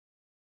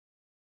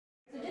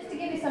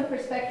some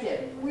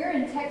perspective. We're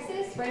in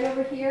Texas, right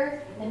over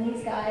here, and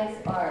these guys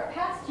are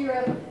past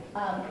Europe,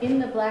 in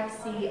the Black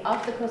Sea,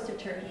 off the coast of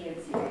Turkey and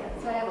Syria.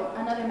 So I have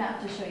another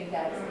map to show you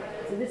guys.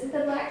 So this is the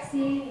Black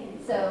Sea.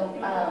 So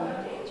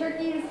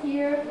Turkey is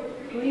here,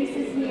 Greece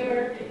is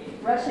here,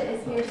 Russia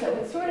is here. So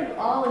it's sort of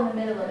all in the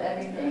middle of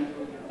everything.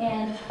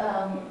 And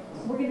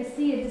we're going to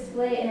see a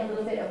display in a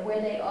little bit of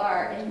where they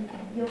are, and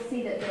you'll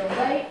see that they're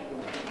right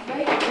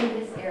in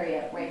this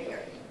area right here.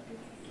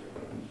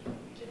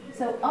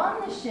 So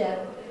on the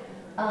ship,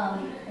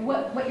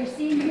 what you're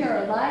seeing here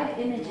are live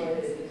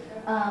images,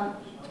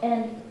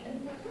 and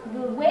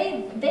the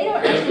way, they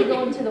don't actually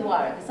go into the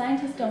water. The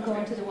scientists don't go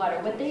into the water.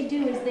 What they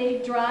do is they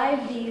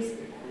drive these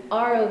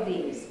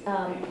ROVs.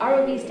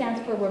 ROV stands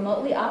for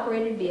remotely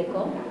operated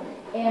vehicle,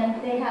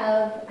 and they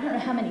have, I don't know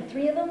how many,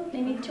 3 of them?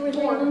 Maybe 2 or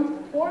 3 of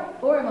them? 4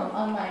 of them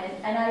online,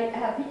 and I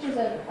have pictures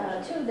of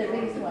 2 of the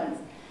biggest ones.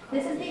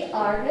 This is the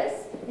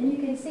Argus, and you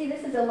can see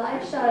this is a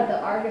live shot of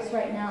the Argus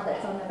right now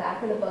that's on the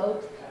back of the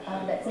boat,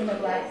 that's in the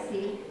Black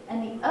Sea.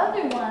 And the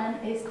other one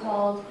is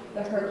called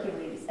the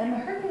Hercules. And the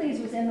Hercules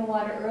was in the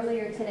water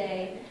earlier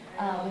today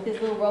with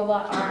his little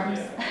robot arms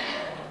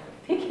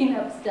picking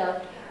up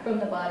stuff from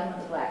the bottom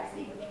of the Black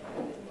Sea.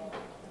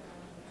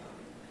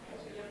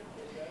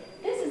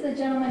 This is the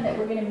gentleman that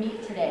we're going to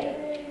meet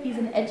today. He's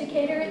an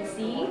educator at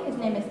sea. His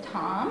name is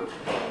Tom,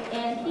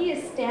 and he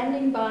is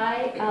standing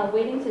by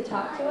waiting to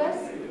talk to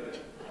us.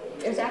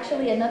 There's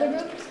actually another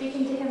group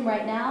speaking to him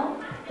right now,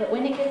 but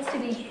when it gets to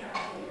be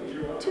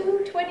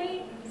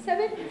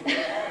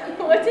 2:27,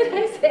 what did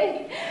I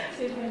say?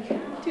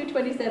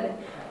 2:27.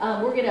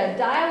 We're going to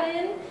dial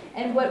in,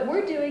 and what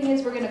we're doing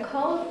is we're going to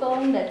call a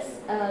phone that's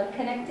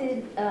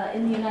connected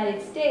in the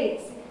United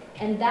States,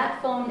 and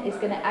that phone is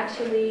going to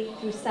actually,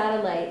 through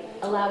satellite,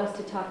 allow us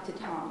to talk to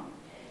Tom.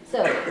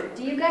 So,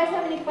 do you guys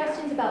have any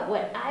questions about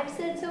what I've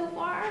said so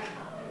far?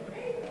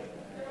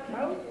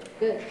 No?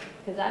 Good,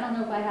 because I don't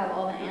know if I have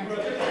all the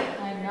answers.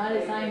 I'm not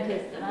a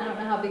scientist, and I don't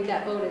know how big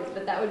that boat is,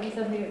 but that would be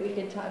something that we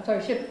could talk,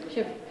 sorry, ship.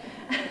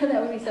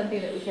 That would be something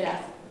that we could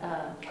ask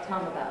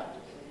Tom about.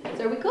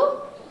 So are we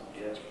cool?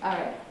 Yes. All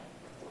right.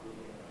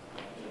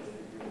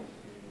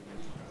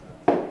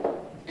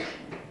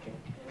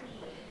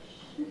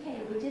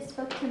 Okay, we just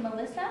spoke to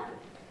Melissa,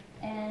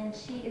 and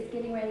she is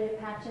getting ready to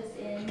patch us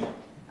in to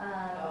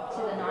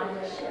the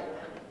Nautilus ship.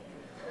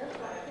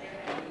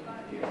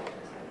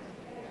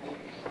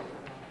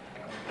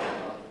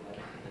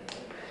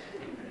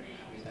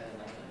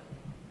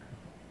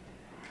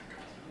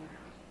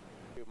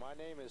 My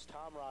name is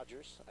Tom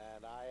Rogers,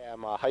 and I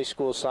am a high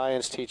school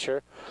science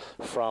teacher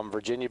from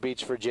Virginia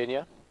Beach,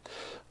 Virginia.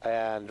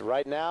 And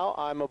right now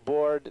I'm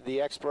aboard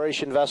the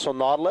exploration vessel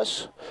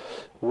Nautilus,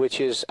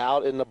 which is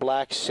out in the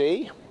Black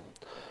Sea.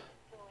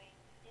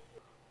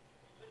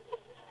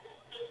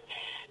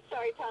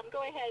 Sorry, Tom,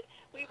 go ahead.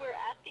 We were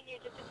asking you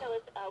just to tell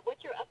us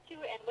what you're up to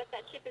and what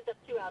that ship is up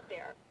to out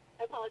there.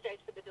 I apologize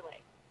for the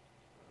delay.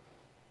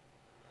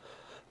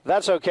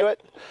 That's okay.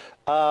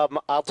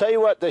 I'll tell you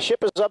what the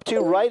ship is up to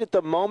right at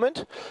the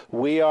moment.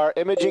 We are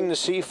imaging the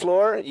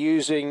seafloor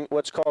using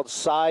what's called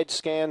side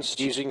scans,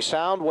 using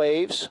sound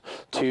waves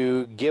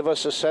to give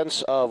us a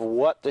sense of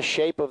what the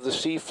shape of the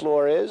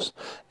seafloor is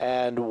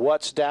and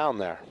what's down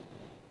there.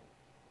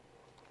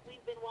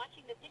 We've been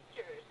watching the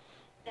pictures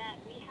that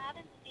we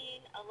haven't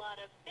seen a lot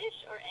of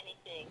fish or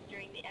anything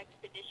during the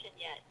expedition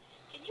yet.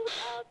 Can you,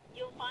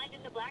 you'll find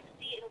in the Black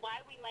Sea and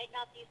why we might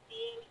not be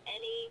seeing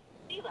any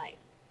sea life?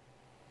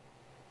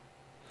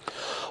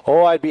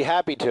 Oh, I'd be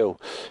happy to.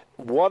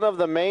 One of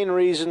the main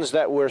reasons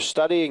that we're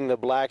studying the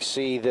Black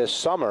Sea this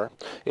summer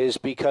is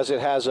because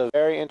it has a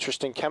very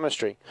interesting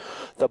chemistry.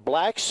 The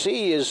Black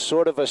Sea is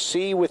sort of a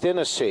sea within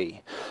a sea.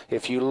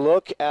 If you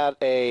look at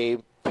a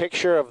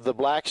picture of the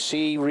Black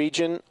Sea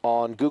region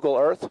on Google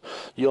Earth,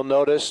 you'll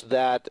notice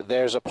that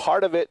there's a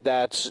part of it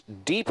that's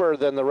deeper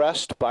than the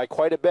rest by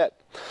quite a bit.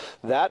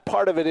 That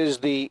part of it is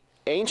the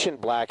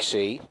ancient Black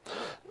Sea.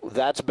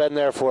 That's been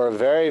there for a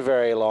very,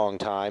 very long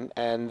time.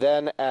 And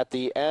then at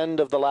the end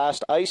of the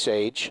last ice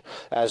age,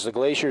 as the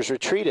glaciers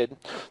retreated,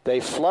 they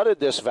flooded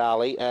this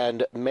valley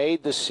and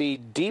made the sea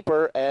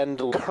deeper, and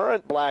the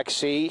current Black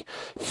Sea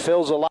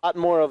fills a lot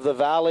more of the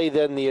valley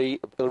than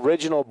the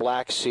original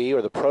Black Sea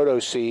or the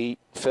Proto-Sea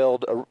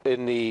filled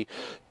in the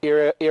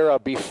era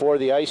before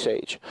the Ice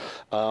Age.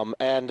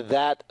 And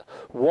that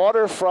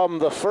water from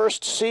the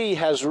first sea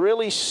has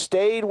really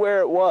stayed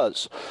where it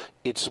was.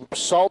 It's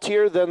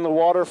saltier than the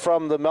water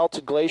from the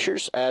melted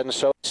glaciers, and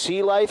so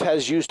sea life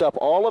has used up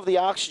all of the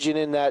oxygen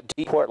in that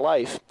deep port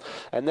life.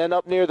 And then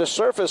up near the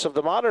surface of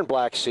the modern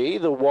Black Sea,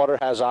 the water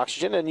has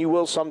oxygen, and you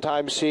will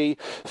sometimes see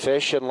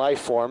fish and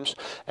life forms.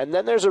 And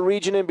then there's a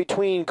region in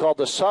between called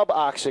the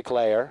suboxic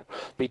layer,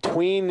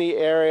 between the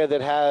area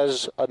that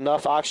has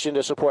enough oxygen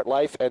to support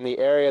life and the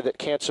area that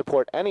can't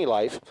support any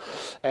life.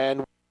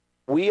 And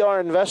we are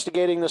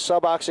investigating the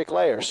suboxic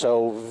layer,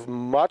 so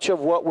much of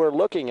what we're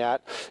looking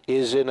at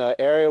is in an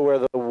area where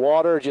the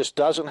water just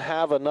doesn't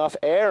have enough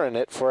air in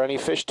it for any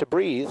fish to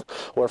breathe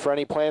or for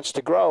any plants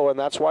to grow, and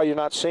that's why you're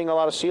not seeing a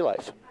lot of sea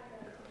life.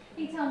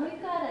 Hey Tom,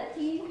 we've got a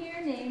teen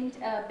here named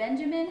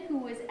Benjamin who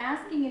was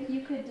asking if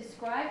you could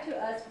describe to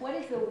us what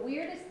is the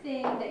weirdest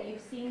thing that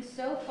you've seen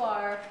so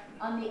far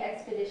on the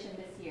expedition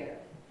this year.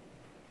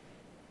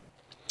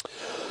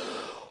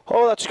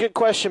 Oh, that's a good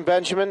question,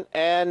 Benjamin.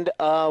 And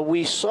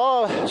we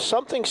saw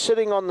something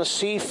sitting on the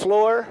sea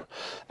floor.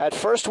 At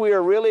first, we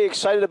were really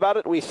excited about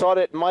it. We thought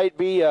it might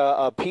be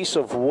a piece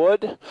of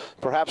wood,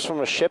 perhaps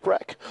from a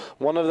shipwreck.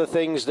 One of the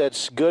things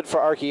that's good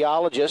for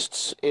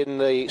archaeologists in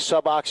the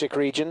suboxic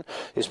region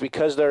is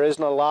because there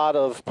isn't a lot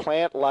of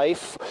plant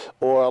life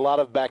or a lot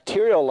of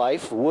bacterial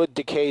life, wood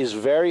decays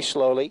very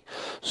slowly.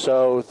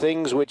 So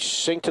things which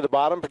sink to the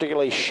bottom,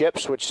 particularly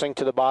ships which sink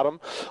to the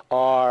bottom,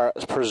 are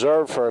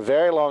preserved for a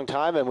very long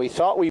time. And we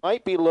thought we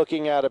might be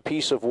looking at a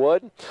piece of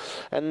wood,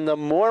 and the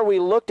more we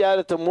looked at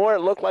it, the more it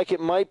looked like it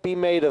might be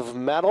made of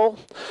metal,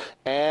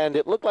 and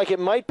it looked like it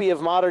might be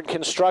of modern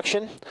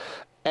construction.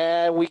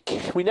 And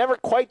we never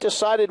quite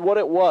decided what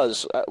it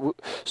was.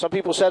 Some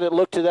people said it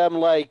looked to them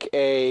like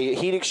a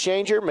heat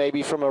exchanger,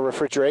 maybe from a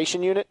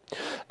refrigeration unit.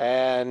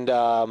 And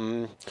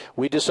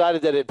we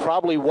decided that it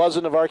probably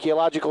wasn't of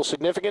archaeological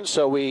significance,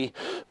 so we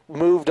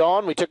moved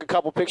on. We took a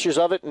couple pictures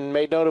of it and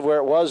made note of where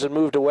it was and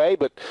moved away,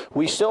 but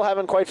we still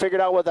haven't quite figured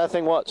out what that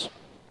thing was.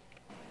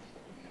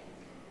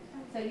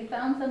 So you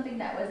found something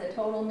that was a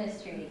total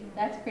mystery.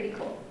 That's pretty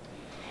cool.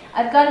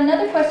 I've got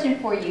another question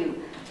for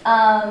you.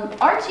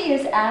 Archie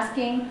is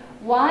asking,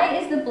 why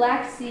is the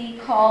Black Sea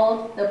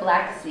called the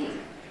Black Sea?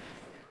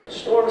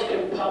 Storms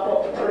can pop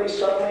up pretty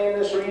suddenly in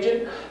this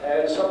region,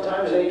 and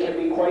sometimes they can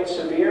be quite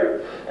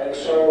severe. And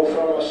so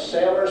from a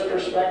sailor's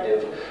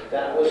perspective,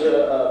 that was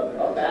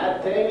a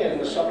bad thing,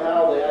 and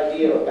somehow the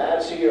idea of a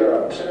bad sea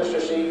or a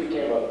sinister sea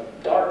became a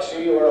dark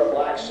sea or a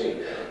black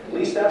sea. At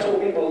least that's what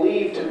we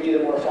believe to be the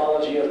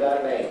morphology of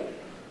that name.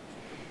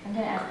 I'm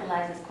going to ask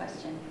Eliza's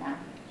question now.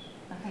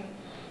 Okay.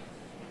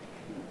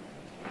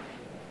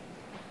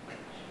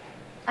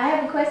 I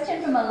have a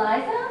question from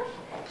Eliza.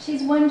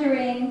 She's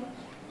wondering,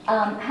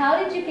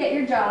 how did you get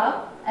your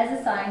job as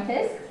a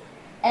scientist,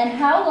 and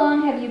how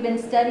long have you been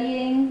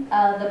studying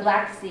the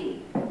Black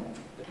Sea?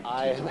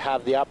 I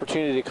have the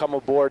opportunity to come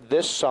aboard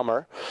this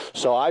summer,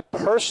 so I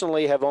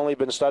personally have only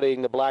been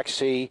studying the Black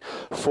Sea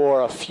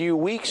for a few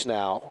weeks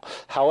now.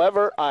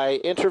 However,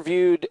 I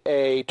interviewed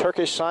a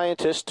Turkish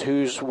scientist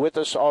who's with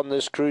us on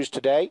this cruise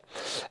today,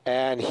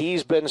 and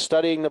he's been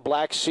studying the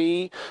Black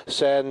Sea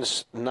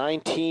since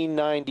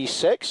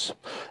 1996,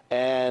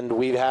 and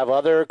we have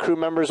other crew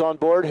members on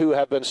board who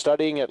have been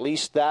studying at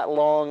least that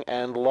long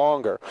and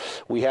longer.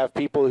 We have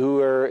people who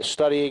are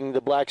studying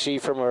the Black Sea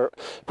from a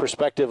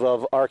perspective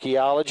of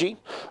archaeology,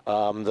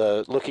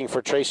 looking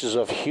for traces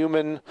of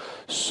human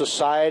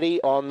society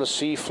on the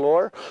sea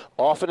floor,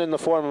 often in the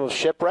form of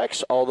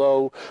shipwrecks,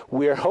 although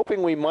we're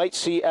hoping we might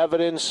see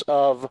evidence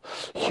of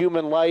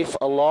human life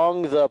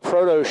along the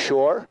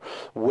proto-shore,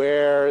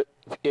 where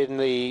in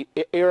the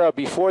era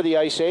before the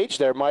Ice Age,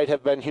 there might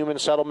have been human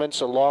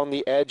settlements along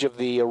the edge of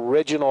the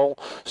original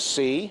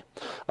sea.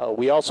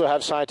 We also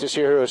have scientists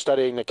here who are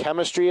studying the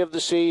chemistry of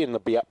the sea and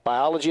the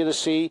biology of the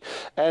sea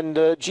and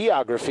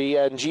geography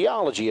and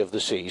geology of the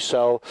sea.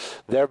 So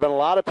there have been a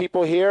lot of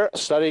people here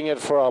studying it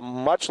for a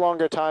much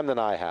longer time than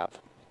I have.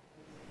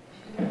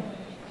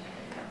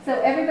 So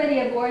everybody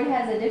aboard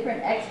has a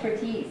different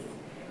expertise,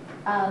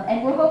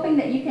 and we're hoping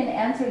that you can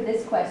answer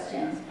this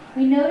question.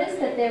 We noticed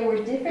that there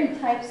were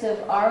different types of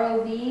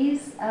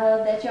ROVs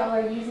that y'all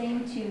are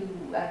using to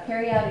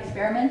carry out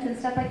experiments and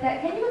stuff like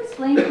that. Can you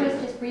explain to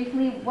us just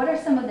briefly what are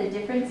some of the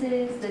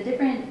differences, the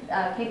different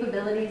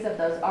capabilities of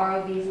those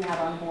ROVs you have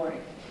on board?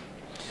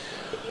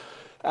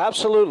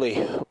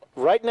 Absolutely.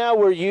 Right now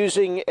we're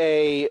using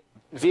a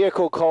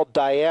vehicle called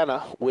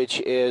Diana,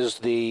 which is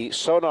the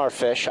sonar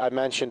fish I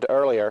mentioned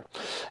earlier,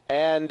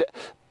 and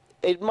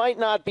it might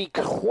not be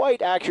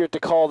quite accurate to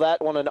call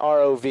that one an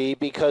ROV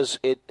because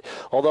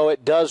although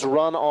it does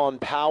run on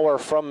power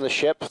from the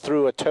ship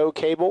through a tow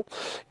cable,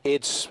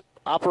 its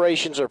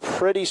operations are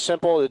pretty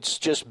simple. It's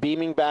just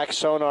beaming back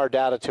sonar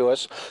data to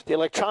us. The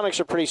electronics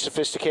are pretty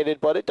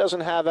sophisticated, but it doesn't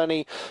have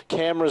any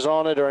cameras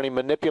on it or any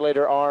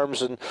manipulator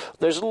arms, and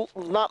there's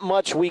not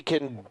much we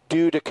can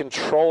do to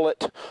control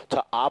it,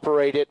 to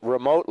operate it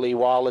remotely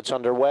while it's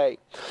underway.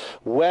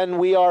 When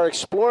we are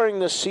exploring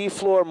the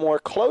seafloor more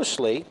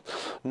closely,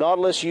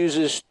 Nautilus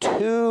uses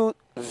two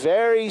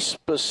very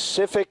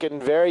specific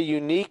and very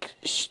unique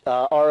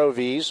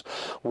ROVs.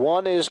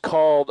 One is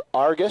called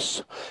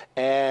Argus,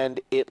 and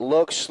it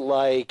looks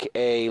like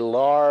a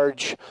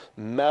large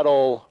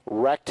metal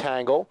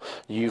rectangle.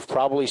 You've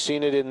probably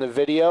seen it in the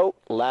video,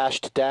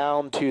 lashed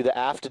down to the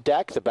aft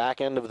deck, the back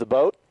end of the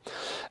boat.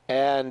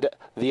 And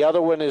the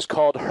other one is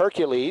called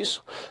Hercules.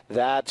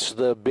 That's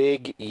the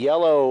big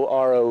yellow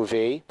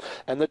ROV.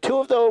 And the two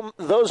of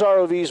those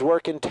ROVs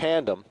work in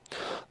tandem.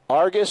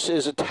 Argus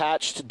is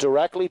attached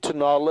directly to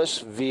Nautilus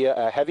via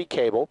a heavy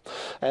cable,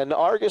 and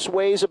Argus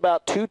weighs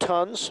about 2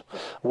 tons.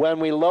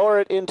 When we lower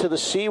it into the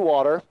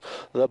seawater,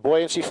 the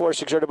buoyancy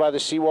force exerted by the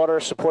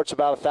seawater supports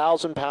about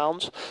 1,000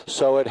 pounds,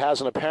 so it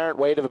has an apparent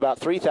weight of about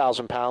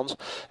 3,000 pounds,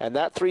 and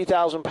that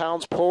 3,000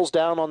 pounds pulls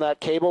down on that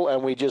cable,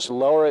 and we just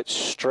lower it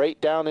straight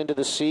down into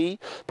the sea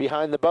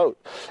behind the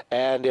boat.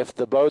 And if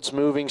the boat's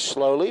moving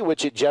slowly,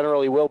 which it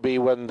generally will be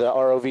when the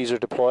ROVs are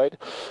deployed,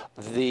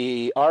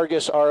 the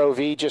Argus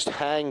ROV just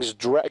hangs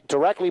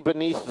directly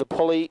beneath the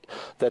pulley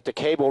that the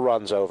cable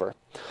runs over.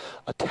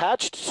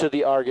 Attached to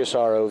the Argus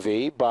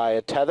ROV by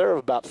a tether of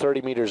about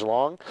 30 meters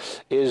long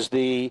is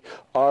the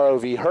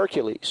ROV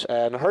Hercules.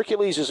 And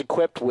Hercules is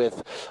equipped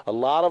with a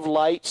lot of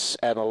lights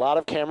and a lot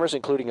of cameras,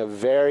 including a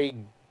very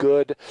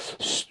good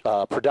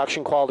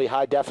production quality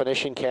high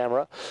definition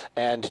camera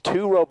and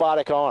 2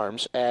 robotic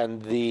arms,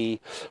 and the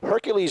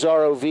Hercules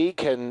ROV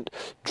can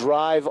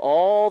drive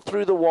all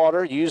through the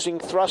water using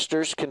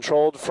thrusters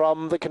controlled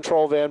from the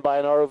control van by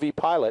an ROV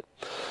pilot.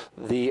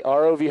 The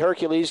ROV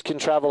Hercules can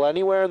travel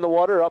anywhere in the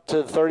water up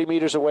to 30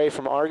 meters away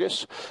from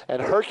Argus,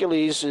 and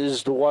Hercules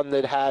is the one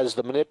that has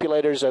the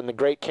manipulators and the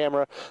great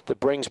camera that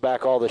brings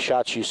back all the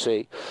shots you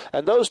see.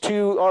 And those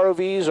 2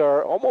 ROVs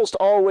are almost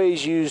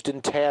always used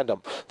in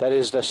tandem. That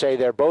is to say,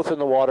 they're both in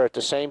the water at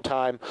the same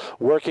time,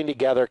 working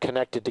together,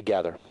 connected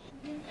together.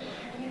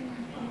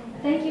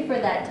 Thank you for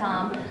that,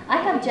 Tom. I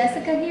have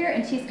Jessica here,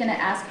 and she's going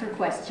to ask her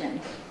question.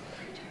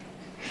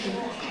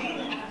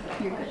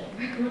 You're good.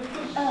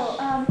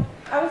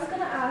 I was going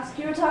to ask,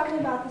 you were talking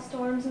about the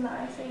storms and the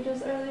ice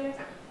ages earlier.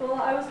 Well,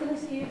 I was going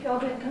to see if y'all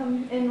didn't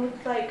come in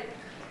with, like,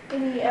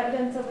 any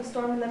evidence of the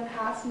storm in the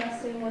past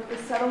messing with the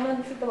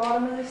settlements at the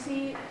bottom of the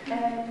sea,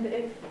 and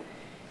if,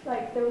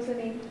 like, there was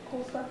any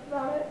cool stuff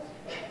about it.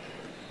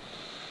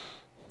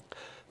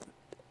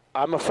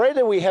 I'm afraid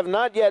that we have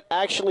not yet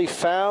actually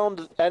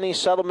found any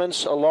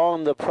settlements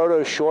along the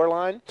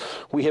proto-shoreline.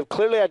 We have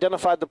clearly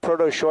identified the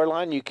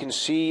proto-shoreline. You can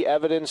see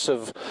evidence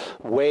of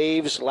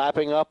waves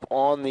lapping up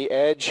on the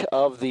edge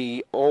of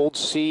the old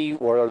sea,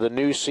 or the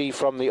new sea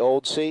from the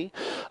old sea.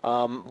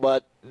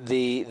 But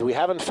we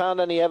haven't found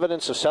any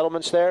evidence of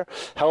settlements there.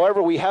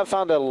 However, we have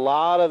found a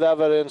lot of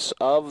evidence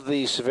of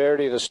the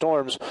severity of the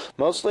storms,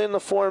 mostly in the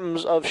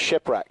forms of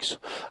shipwrecks.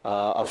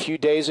 A few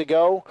days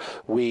ago,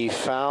 we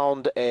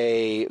found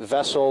a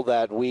vessel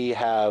that we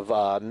have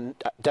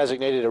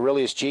designated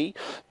Aurelius G,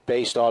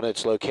 based on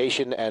its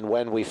location and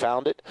when we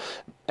found it.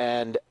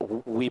 And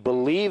we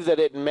believe that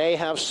it may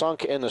have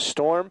sunk in a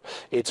storm.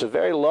 It's a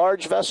very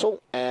large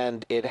vessel,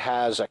 and it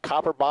has a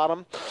copper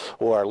bottom,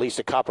 or at least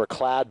a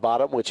copper-clad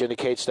bottom, which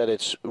indicates that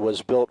it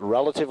was built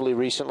relatively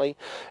recently,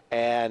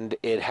 and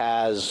it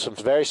has some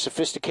very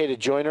sophisticated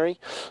joinery.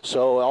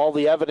 So all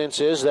the evidence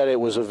is that it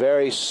was a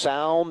very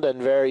sound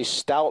and very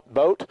stout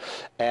boat,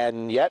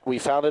 and yet we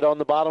found it on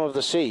the bottom of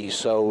the sea.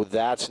 So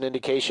that's an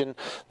indication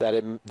that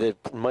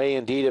it may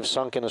indeed have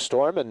sunk in a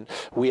storm, and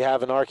we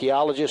have an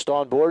archaeologist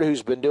on board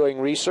who's been doing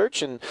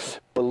research and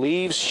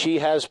believes she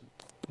has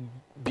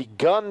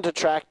begun to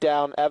track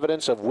down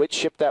evidence of which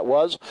ship that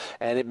was,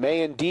 and it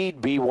may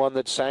indeed be one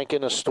that sank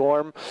in a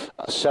storm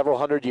several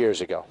hundred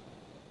years ago.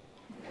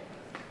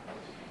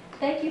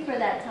 Thank you for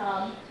that,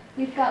 Tom.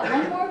 We've got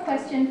one more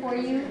question for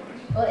you.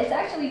 Well, it's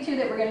actually 2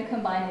 that we're going to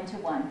combine into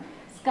one.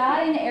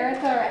 Sky and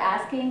Erica are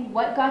asking,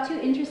 what got you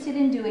interested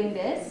in doing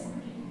this?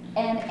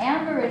 And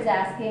Amber is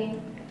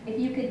asking if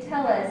you could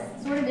tell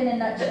us, sort of in a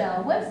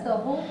nutshell, what's the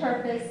whole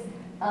purpose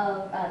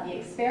of the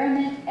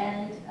experiment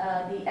and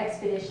the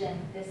expedition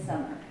this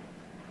summer?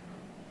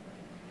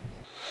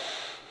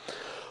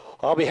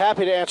 I'll be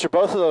happy to answer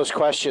both of those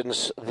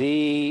questions.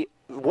 The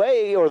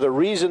way, or the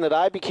reason that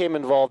I became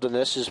involved in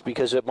this, is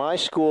because at my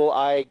school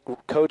I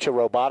coach a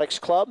robotics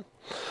club,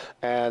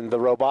 and the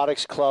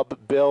robotics club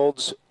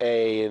builds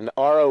an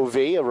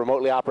ROV, a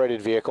remotely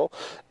operated vehicle,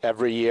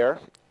 every year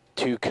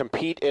to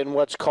compete in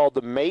what's called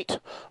the MATE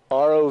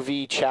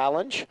ROV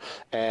Challenge,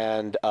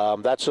 and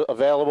that's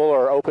available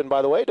or open,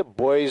 by the way, to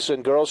boys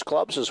and girls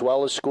clubs as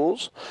well as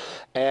schools.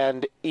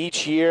 And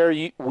each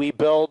year we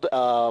build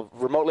a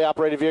remotely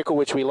operated vehicle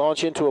which we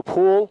launch into a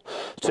pool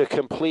to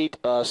complete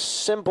a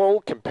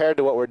simple, compared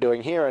to what we're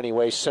doing here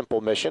anyway,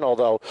 simple mission,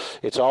 although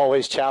it's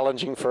always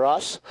challenging for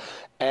us.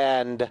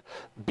 And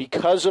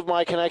because of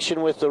my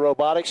connection with the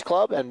robotics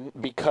club and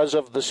because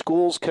of the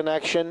school's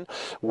connection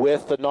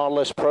with the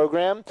Nautilus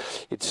program,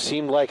 it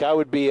seemed like I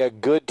would be a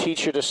good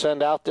teacher to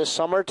send out this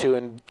summer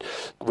to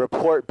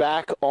report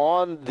back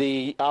on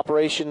the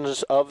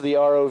operations of the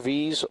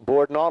ROVs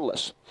aboard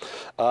Nautilus.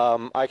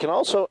 I can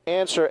also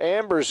answer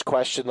Amber's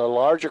question, the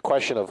larger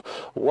question of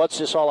what's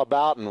this all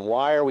about and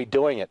why are we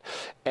doing it?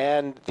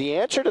 And the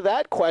answer to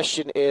that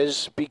question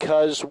is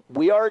because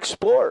we are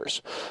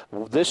explorers.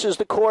 This is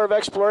the core of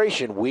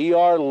exploration. We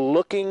are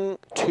looking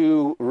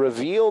to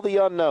reveal the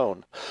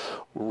unknown.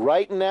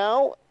 Right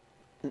now,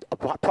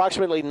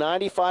 approximately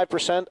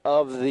 95%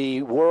 of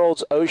the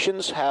world's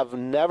oceans have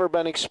never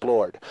been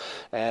explored.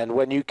 And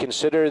when you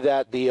consider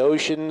that the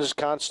oceans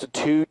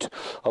constitute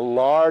a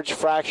large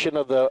fraction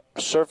of the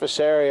surface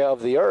area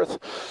of the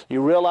Earth,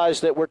 you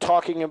realize that we're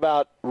talking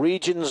about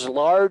regions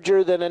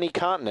larger than any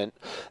continent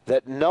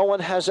that no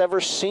one has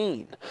ever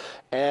seen.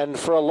 And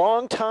for a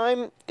long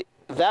time,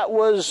 that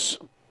was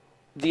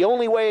the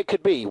only way it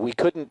could be. We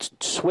couldn't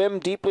swim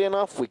deeply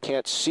enough. We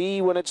can't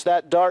see when it's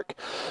that dark.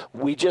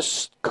 We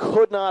just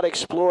could not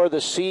explore the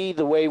sea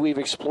the way we've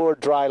explored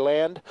dry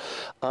land.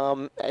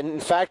 And in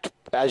fact,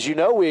 as you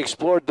know, we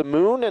explored the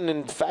moon, and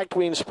in fact,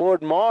 we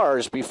explored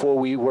Mars before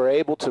we were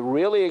able to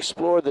really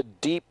explore the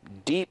deep,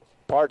 deep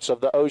parts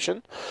of the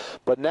ocean.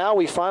 But now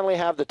we finally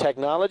have the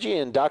technology,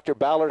 and Dr.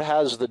 Ballard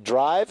has the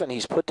drive, and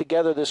he's put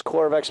together this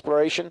core of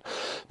exploration,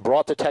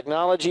 brought the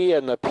technology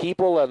and the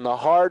people and the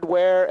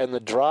hardware and the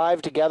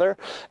drive together,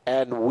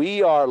 and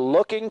we are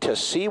looking to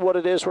see what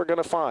it is we're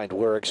going to find.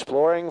 We're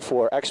exploring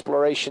for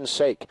exploration's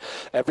sake.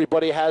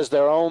 Everybody has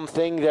their own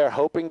thing they're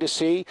hoping to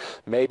see.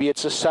 Maybe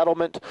it's a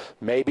settlement,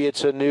 maybe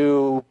it's a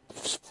new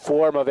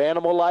form of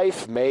animal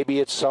life, maybe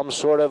it's some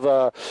sort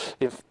of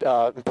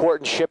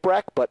important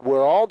shipwreck, but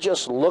we're all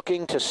just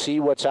looking to see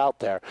what's out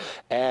there.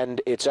 And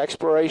it's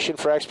exploration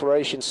for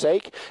exploration's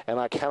sake, and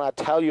I cannot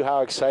tell you how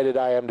excited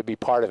I am to be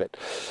part of it.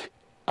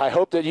 I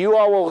hope that you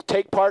all will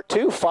take part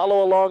too.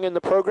 Follow along in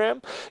the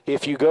program.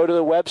 If you go to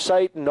the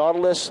website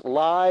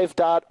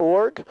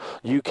nautiluslive.org,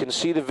 you can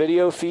see the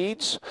video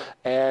feeds,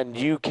 and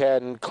you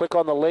can click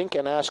on the link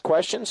and ask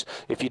questions.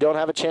 If you don't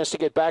have a chance to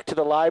get back to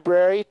the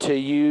library to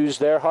use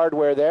their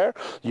hardware there,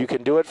 you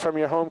can do it from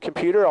your home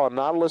computer on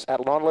Nautilus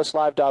at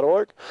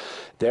nautiluslive.org.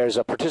 There's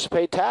a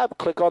participate tab.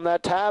 Click on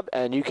that tab,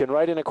 and you can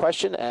write in a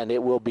question, and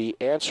it will be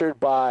answered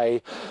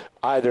by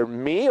either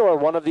me or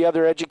one of the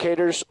other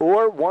educators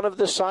or one of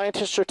the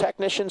scientists or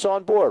technicians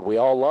on board. We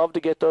all love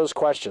to get those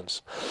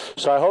questions.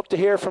 So I hope to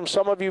hear from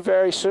some of you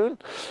very soon.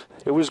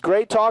 It was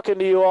great talking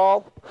to you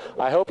all.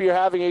 I hope you're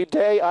having a good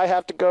day. I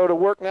have to go to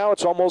work now.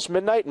 It's almost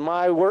midnight, and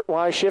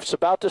my shift's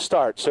about to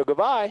start. So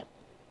goodbye.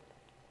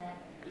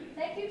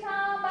 Thank you,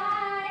 Tom.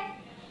 Bye.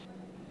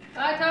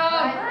 Bye, Tom.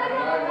 Bye.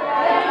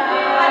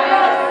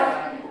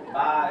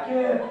 Bye.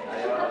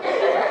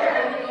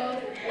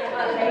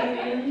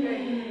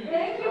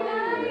 Thank you,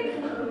 guys.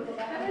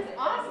 That was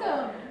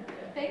awesome.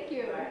 Thank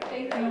you.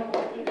 Thank you.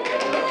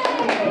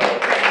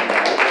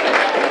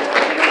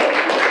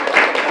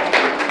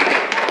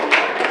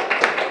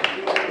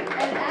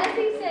 And as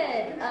he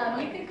said,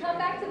 you can come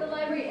back to the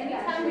library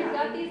anytime we've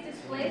got these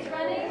displays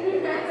running.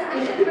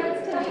 It runs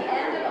to the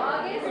end of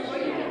August, or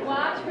you can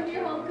watch from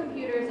your home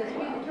computers as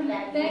we.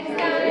 Thanks,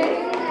 guys.